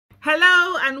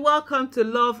Hello and welcome to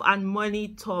Love and Money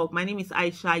Talk. My name is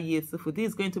Aisha Yesufu. This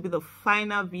is going to be the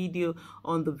final video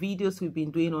on the videos we've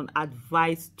been doing on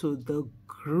advice to the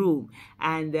groom,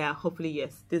 and hopefully,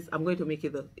 yes, this I'm going to make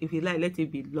it. If you like, let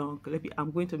it be long. I'm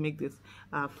going to make this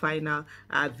final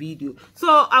video.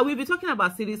 So we'll be talking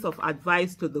about series of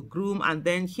advice to the groom, and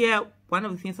then here one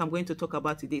of the things I'm going to talk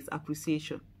about today is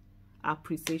appreciation.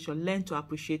 Learn to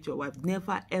appreciate your wife.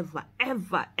 Never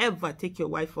ever take your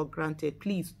wife for granted.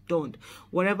 Please don't.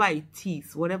 Whatever it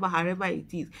is, however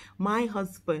it is. My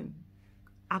husband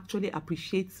actually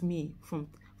appreciates me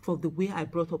for the way I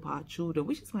brought up our children,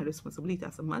 which is my responsibility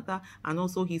as a mother, and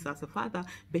also his as a father.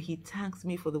 But he thanks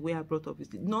me for the way I brought up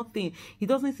his nothing. He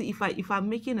doesn't say if I'm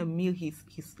making a meal, he's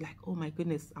like, oh my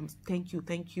goodness, thank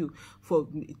you for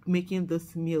making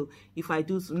this meal. If I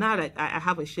do now, like I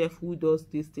have a chef who does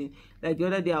this thing. Like the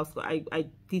other day,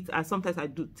 sometimes I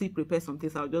do prepare some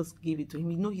things. I'll just give it to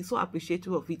him. You know, he's so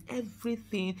appreciative of it.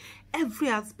 Everything, every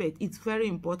aspect. It's very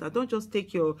important. Don't just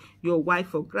take your wife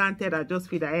for granted. I just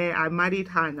feel that I married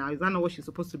her now. Is that not what she's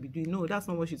supposed to be doing? No, that's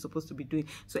not what she's supposed to be doing.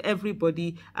 So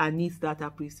everybody needs that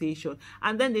appreciation.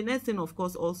 And then the next thing, of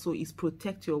course, also is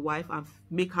protect your wife and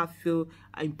make her feel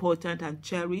important and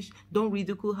cherished. Don't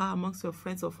ridicule her amongst your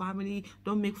friends or family.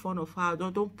 Don't make fun of her.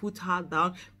 Don't put her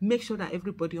down. Make sure that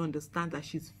everybody understands that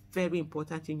she's very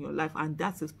important in your life, and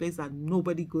that's a place that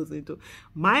nobody goes into.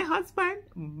 My husband,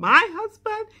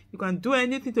 you can do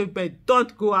anything to him, but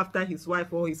don't go after his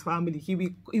wife or his family. He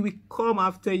will come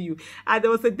after you. And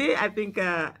there was a day, I think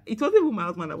it wasn't even my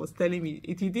husband that was telling me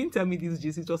it. He didn't tell me this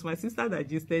gist. It was my sister that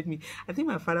gisted me. I think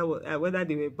my father was whether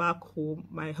they were back home,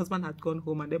 my husband had gone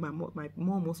home, and then my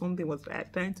mom or something was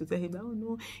trying to tell him that, oh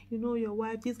no, you know, your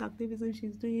wife, this activism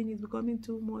she's doing is becoming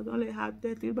too much. Don't let her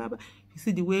death. Blah, blah. You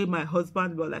see the way my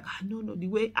husband was like, no, the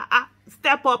way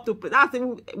step up to, that's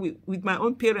even with my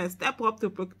own parents, step up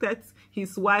to protect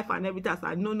his wife and everything. I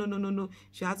said, no,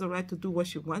 she has a right to do what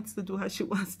she wants to do, how she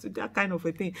wants to do, that kind of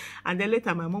a thing. And then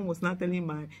later my mom was now telling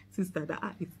my sister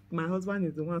that my husband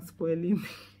is the one spoiling me.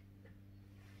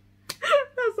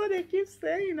 That's what they keep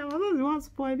saying. My husband is the one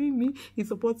spoiling me. He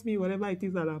supports me whatever it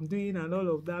is that I'm doing and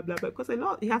all of that, blah, blah. Because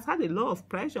he has had a lot of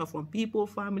pressure from people,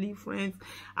 family, friends,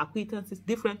 acquaintances,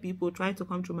 different people trying to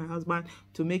come to my husband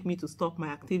to make me to stop my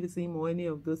activism or any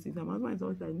of those things. And my husband is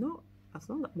always like, no, as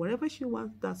long as whatever she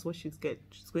wants, that's what she's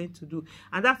going to do.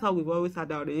 And that's how we've always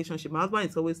had our relationship. My husband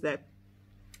is always like,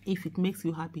 if it makes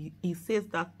you happy, he says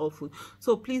that often.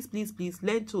 So please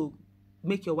learn to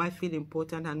make your wife feel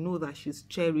important and know that she's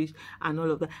cherished and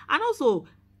all of that. And also,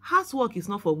 housework is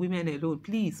not for women alone.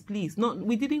 Please. No,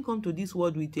 we didn't come to this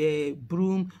world with a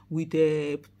broom, with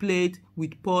a plate,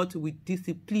 with pot, with this.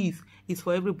 Please, it's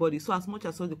for everybody. So as much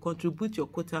as you contribute your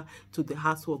quota to the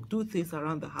housework, do things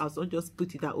around the house. Don't just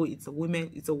put it that, oh, it's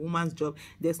a woman's job.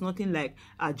 There's nothing like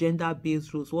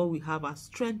gender-based rules. What we have are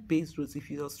strength-based rules. If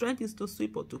your strength is to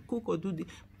sweep or to cook or do the,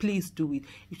 please do it.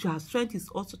 If your strength is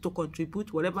also to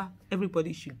contribute, whatever,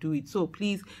 everybody should do it. So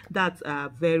please, that's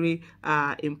very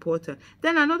important.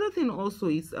 Then another thing also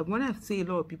is when I see a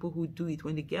lot of people who do it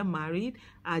when they get married,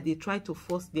 they try to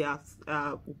force their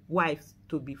wives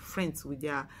to be friends with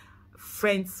their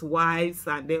friends' wives,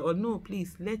 and they no,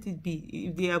 please let it be.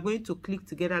 If they are going to click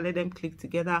together, let them click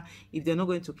together. If they're not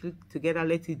going to click together,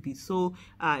 let it be. So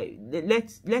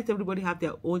let everybody have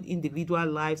their own individual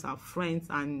lives and friends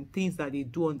and things that they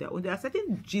do on their own. There are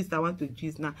certain gist I want to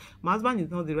gist. Now my husband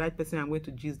is not the right person I'm going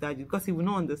to gist that because he will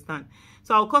not understand.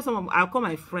 So I'll call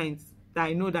my friends that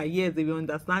I know that yes, they will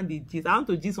understand the gist. I want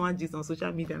to gist one gist on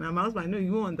social media, and my husband, I know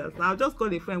you won't understand. I'll just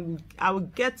call a friend. I will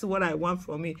get what I want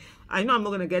from it. I know I'm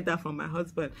not going to get that from my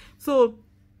husband. So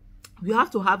you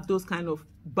have to have those kind of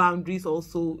boundaries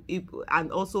also,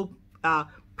 and also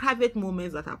private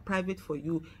moments that are private for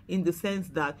you, in the sense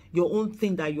that your own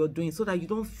thing that you're doing, so that you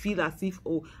don't feel as if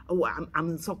I'm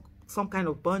in some kind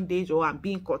of bondage, or I'm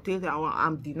being curtailed, or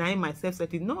I'm denying myself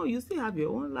something. No, you still have your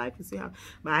own life. You still have,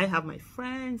 but I have my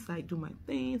friends, I do my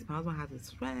things. My husband has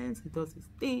his friends, he does his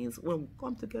things. When we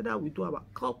come together, we do our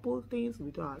couple things,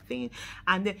 we do our thing.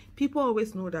 And then people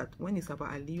always know that when it's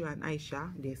about Aliyu and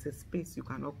Aisha, there's a space you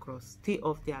cannot cross. Stay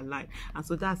off their line. And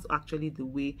so that's actually the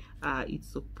way it's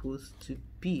supposed to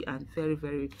be, and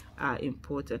very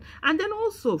important. And then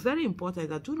also very important is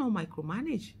that do not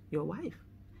micromanage your wife.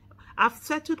 I've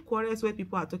settled quarrels where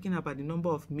people are talking about the number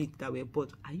of meat that were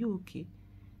bought. Are you okay?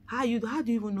 How do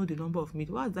you even know the number of meat?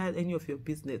 What's that any of your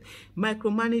business?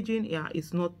 Micromanaging, yeah,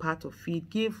 is not part of it.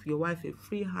 Give your wife a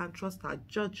free hand, trust her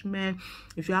judgment.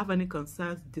 If you have any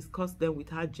concerns, discuss them with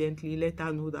her gently. Let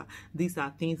her know that these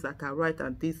are things that are right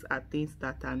and these are things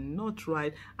that are not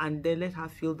right, and then let her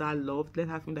feel that love. Let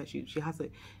her feel that she has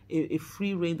a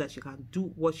free reign, that she can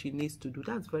do what she needs to do.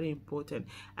 That's very important.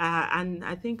 And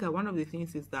I think one of the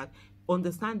things is that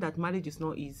understand that marriage is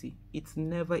not easy. It's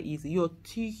never easy. You're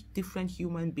two different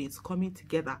human beings coming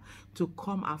together to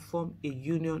come and form a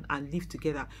union and live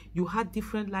together. You had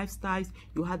different lifestyles,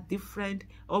 you had different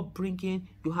upbringing,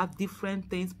 you have different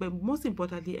things, but most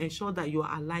importantly, ensure that you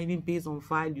are aligning based on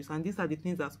values. And these are the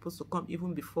things that are supposed to come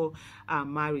even before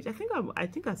marriage. I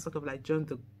think I sort of like jumped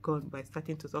the gun by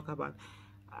starting to talk about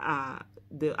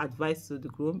the advice to the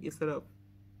groom instead of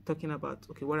talking about,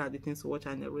 okay, what are the things to watch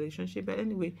in a relationship. But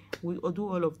anyway, we'll do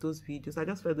all of those videos. I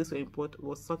just felt this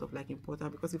was sort of like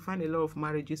important, because you find a lot of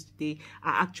marriages today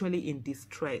are actually in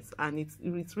distress, and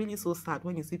it's really so sad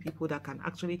when you see people that can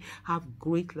actually have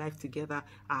great life together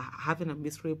having a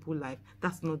miserable life.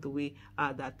 That's not the way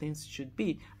that things should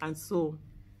be. And so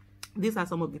these are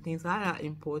some of the things that are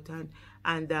important,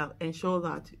 and ensure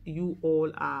that you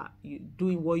all are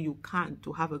doing what you can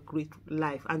to have a great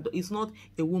life. And it's not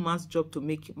a woman's job to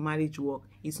make marriage work.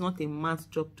 It's not a man's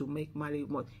job to make marriage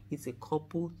work. It's a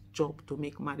couple's job to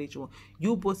make marriage work.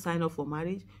 You both sign up for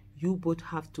marriage. You both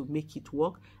have to make it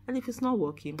work. And if it's not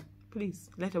working, please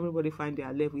let everybody find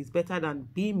their level. It's better than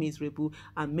being miserable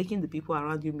and making the people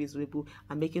around you miserable,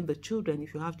 and making the children,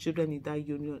 if you have children in that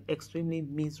union, extremely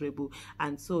miserable.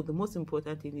 And so the most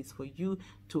important thing is for you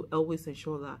to always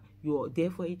ensure that you're there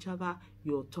for each other,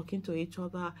 you're talking to each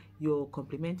other, you're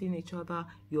complimenting each other,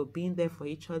 you're being there for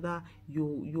each other,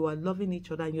 you are loving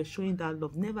each other, and you're showing that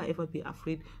love. Never ever be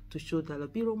afraid to show that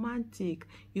love. Be romantic.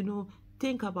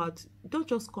 Think about, don't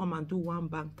just come and do one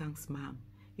bang, thanks ma'am.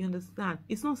 You understand?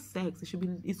 It's not sex.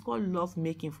 It's called love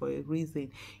making for a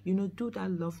reason. Do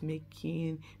that love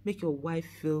making. Make your wife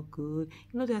feel good.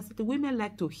 The women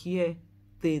like to hear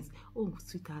things. Oh,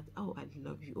 sweetheart. Oh, I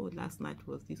love you. Oh, last night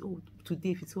was this. Oh,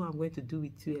 today, if it's what I'm going to do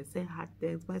with you, and say hard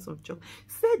things, buy some chocolate.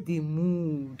 Set the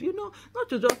mood. Not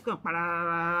to just come.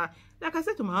 Like I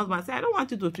said to my husband, I don't want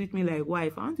you to treat me like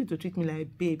wife. I want you to treat me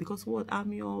like babe. Because what?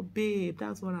 I'm your babe.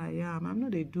 That's what I am. I'm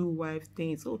not a do wife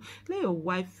thing. So let your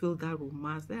wife feel that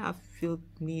romance. Let her feel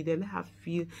needed. Let her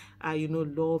feel,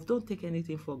 love. Don't take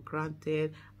anything for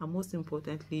granted. And most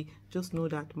importantly, just know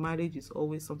that marriage is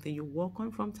always something you work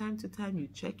on from time to time. You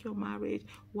check your marriage,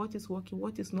 what is working,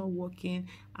 what is not working,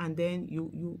 and then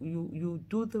you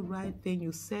do the right thing.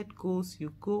 You set goals.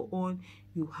 You go on.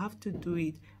 You have to do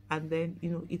it. And then,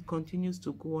 it continues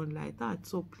to go on like that.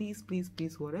 So please, please,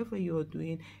 please, whatever you're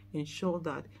doing, ensure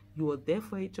that you are there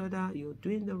for each other, you're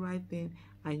doing the right thing,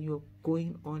 and you're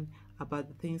going on about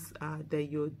the things that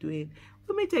you're doing.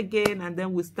 We'll meet again, and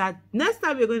then we'll start. Next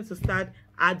time, we're going to start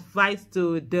advice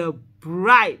to the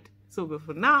bride. So, but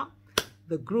for now,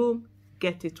 the groom,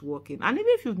 get it working. And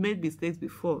even if you've made mistakes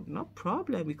before, no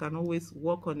problem. We can always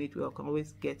work on it. We can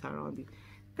always get around it.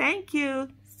 Thank you.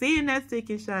 See you next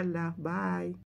week, inshallah. Bye.